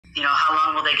how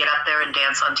long will they get up there and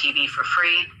dance on TV for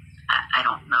free? I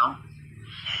don't know.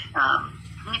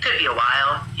 It could be a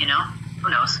while, who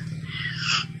knows?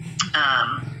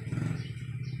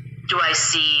 Do I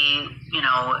see,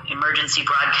 emergency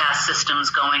broadcast systems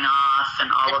going off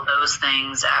and all of those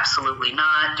things? Absolutely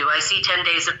not. Do I see 10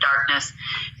 days of darkness?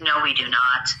 No, we do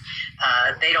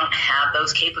not. They don't have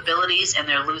those capabilities, and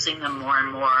they're losing them more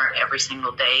and more every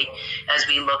single day as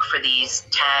we look for these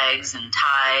tags and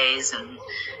ties and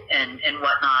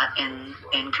whatnot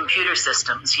in computer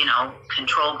systems,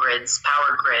 control grids,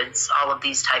 power grids, all of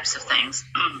these types of things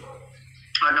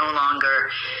are no longer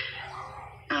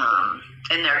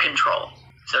in their control,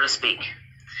 so to speak.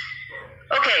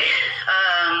 Okay,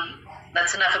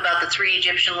 that's enough about the 3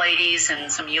 Egyptian ladies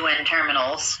and some UN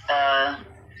terminals.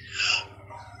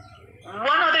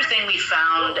 One other thing we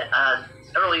found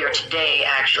earlier today,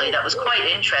 actually, that was quite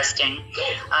interesting,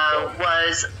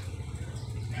 was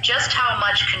just how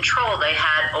much control they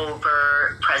had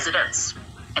over presidents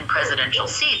and presidential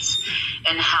seats,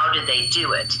 and how did they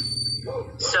do it.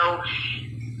 So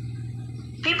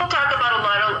people talk about a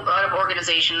lot of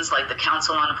organizations like the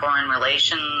Council on Foreign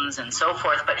Relations and so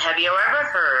forth, but have you ever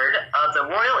heard of the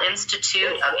Royal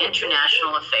Institute of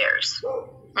International Affairs?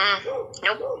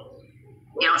 Nope.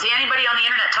 You don't see anybody on the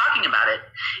internet talking about it.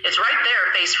 It's right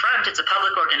there, face front. It's a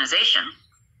public organization.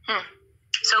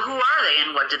 So who are they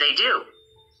and what do they do?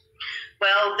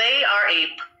 Well, they are a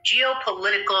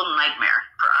geopolitical nightmare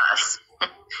for us.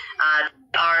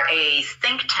 Are a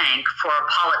think tank for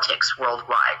politics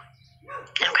worldwide.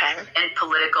 Okay. And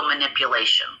political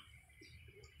manipulation.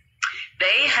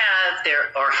 They have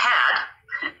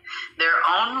had their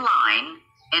own line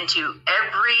into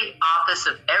every office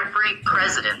of every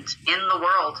president in the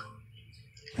world.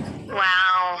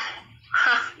 Wow.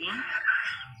 Huh.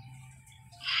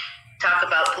 Talk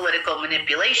about political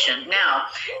manipulation. Now,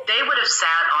 they would have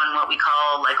sat on what we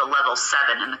call like a level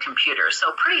 7 in the computer,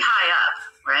 so pretty high up,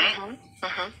 right?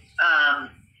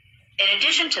 In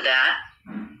addition to that,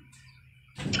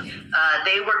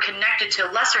 they were connected to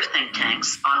lesser think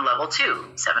tanks on level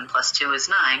 2. 7 plus 2 is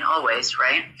 9, always,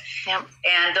 right? Yep.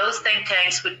 And those think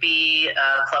tanks would be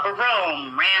Club of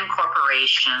Rome, Rand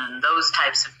Corporation, those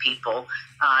types of people.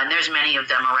 And there's many of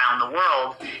them around the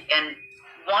world. And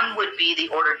one would be the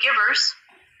order givers,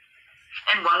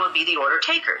 and one would be the order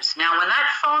takers. Now, when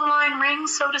that phone line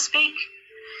rings, so to speak,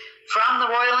 from the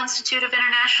Royal Institute of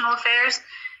International Affairs,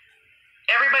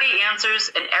 everybody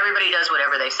answers and everybody does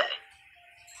whatever they say.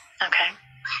 Okay.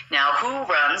 Now, who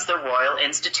runs the Royal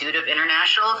Institute of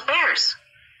International Affairs?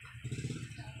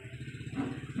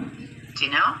 Do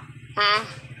you know?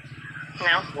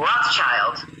 No.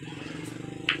 Rothschild.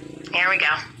 Here we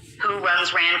go. Who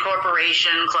runs Rand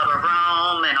Corporation, Club of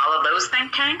Rome, and all of those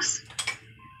think tanks?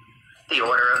 The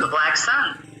Order of the Black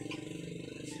Sun.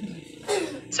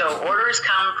 So orders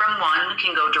come from one,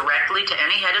 can go directly to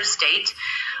any head of state.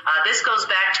 This goes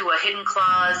back to a hidden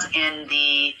clause in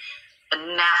the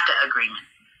NAFTA agreement,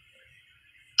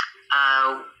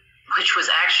 which was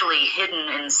actually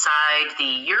hidden inside the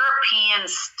European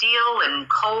Steel and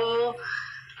Coal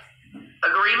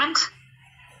Agreement.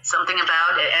 Something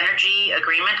about an energy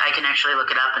agreement. I can actually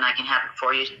look it up and I can have it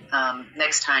for you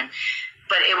next time.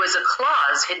 But it was a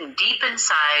clause hidden deep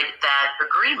inside that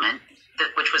agreement,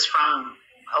 which was from,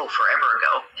 forever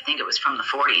ago. I think it was from the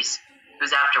 40s. It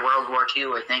was after World War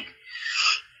II, I think.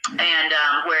 And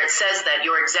where it says that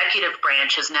your executive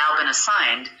branch has now been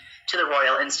assigned to the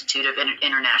Royal Institute of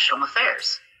International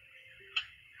Affairs.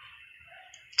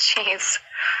 Jeez.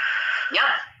 Yep.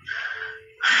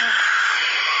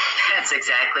 That's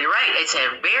exactly right. It's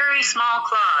a very small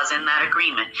clause in that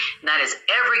agreement, and that is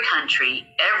every country,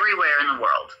 everywhere in the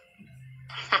world.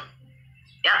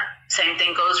 Yep. Same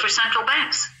thing goes for central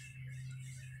banks.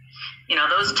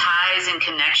 Those ties and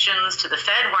connections to the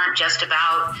Fed weren't just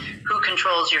about who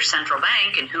controls your central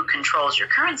bank and who controls your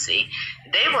currency.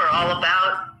 They were all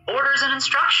about orders and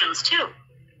instructions, too.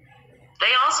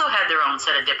 They also had their own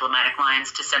set of diplomatic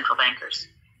lines to central bankers.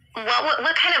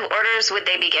 What kind of orders would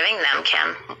they be giving them,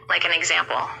 Kim? Like an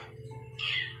example.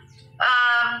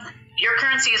 Your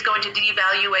currency is going to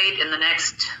devaluate in the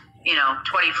next,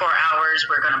 24 hours.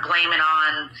 We're going to blame it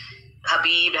on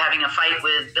Habib having a fight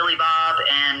with Billy Bob,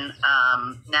 and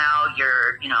now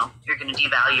you're going to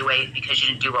devaluate because you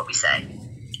didn't do what we say.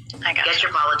 I got Get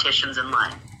your politicians in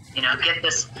line. Get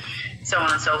this, so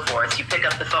on and so forth. You pick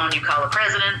up the phone, you call a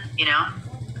president,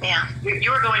 Yeah.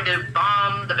 You are going to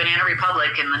bomb the Banana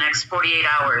Republic in the next 48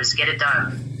 hours. Get it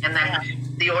done. And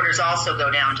then the orders also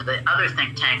go down to the other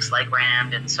think tanks like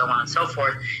RAND and so on and so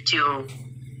forth to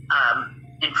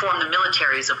inform the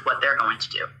militaries of what they're going to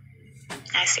do.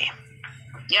 I see.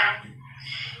 Yeah.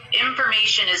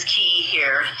 information is key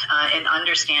here in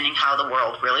understanding how the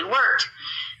world really worked.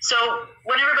 So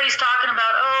when everybody's talking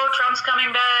about, oh, Trump's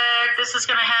coming back, this is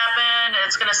going to happen, and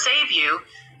it's going to save you.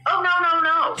 Oh,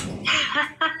 no.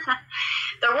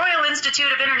 The Royal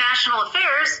Institute of International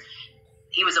Affairs,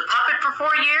 he was a puppet for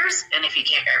 4 years, and if he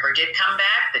ever did come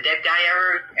back, the dead guy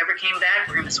ever came back,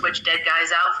 we're going to switch dead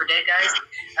guys out for dead guys,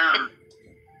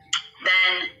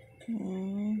 then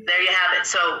there you have it.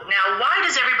 So now why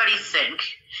does everybody think,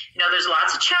 there's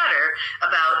lots of chatter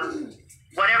about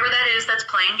whatever that is that's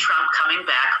playing Trump coming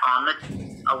back on the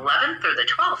 11th or the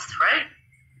 12th, right?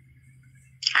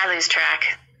 I lose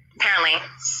track. Apparently.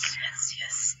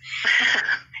 Yes.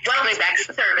 Well, coming back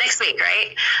next week,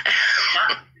 right?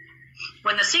 Yeah.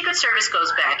 When the Secret Service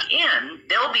goes back in,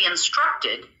 they'll be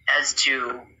instructed as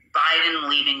to Biden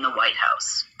leaving the White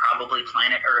House, probably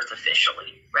planet Earth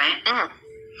officially, right? Mm.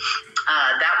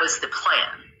 That was the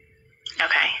plan.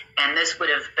 Okay. And this would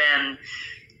have been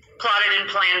plotted and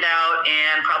planned out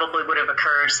and probably would have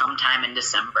occurred sometime in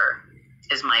December,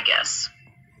 is my guess.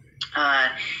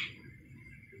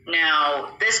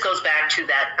 Now, this goes back to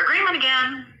that agreement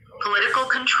again. Political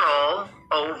control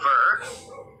over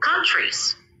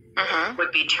countries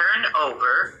would be turned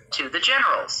over to the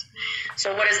generals.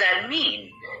 So what does that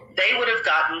mean? They would have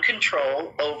gotten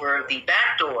control over the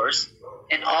back doors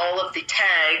and all of the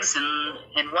tags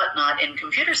and whatnot in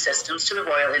computer systems to the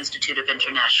Royal Institute of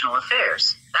International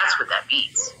Affairs. That's what that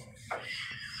means.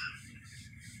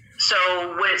 So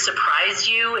would it surprise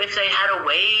you if they had a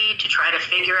way to try to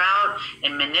figure out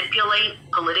and manipulate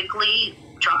politically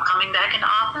Trump coming back into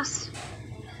office?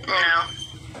 No.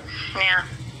 Yeah.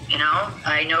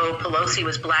 I know Pelosi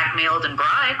was blackmailed and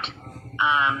bribed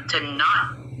to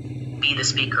not be the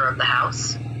Speaker of the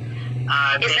House.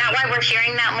 Is that why we're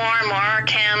hearing that more and more,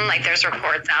 Kim? Like there's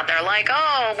reports out there like,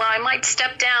 oh, well, I might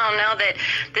step down now that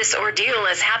this ordeal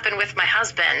has happened with my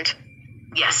husband.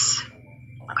 Yes.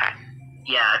 Okay.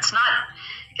 Yeah, it's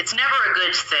never a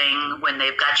good thing when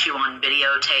they've got you on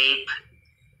videotape,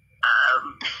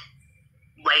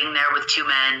 laying there with two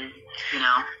men,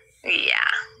 Yeah.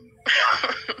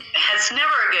 It's never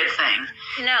a good thing.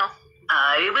 No.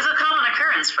 It was a common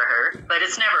occurrence for her, but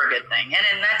it's never a good thing.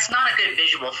 And that's not a good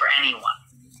visual for anyone.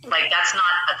 Like, that's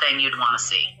not a thing you'd want to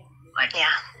see. Like,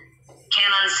 yeah.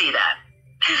 Can't unsee that.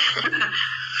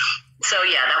 So,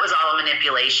 yeah, that was all a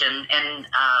manipulation. And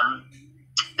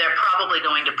they're probably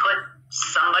going to put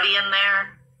somebody in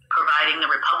there, providing the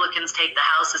Republicans take the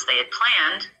House as they had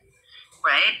planned,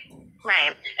 right?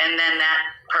 Right. And then that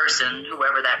person,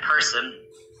 whoever that person,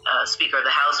 Speaker of the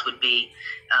House would be,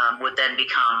 would then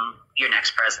become your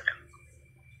next president.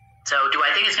 So do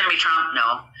I think it's going to be Trump?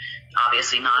 No,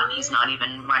 obviously not. He's not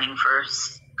even running for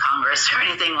Congress or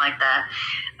anything like that.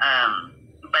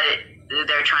 But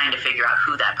they're trying to figure out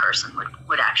who that person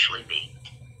would actually be.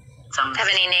 Have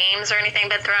any names or anything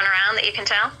been thrown around that you can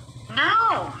tell?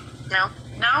 No. No?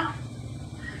 No.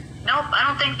 Nope, I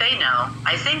don't think they know.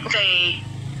 I think they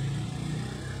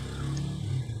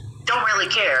don't really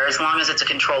care as long as it's a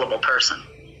controllable person.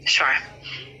 Sure.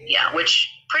 Yeah, which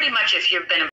pretty much if you've been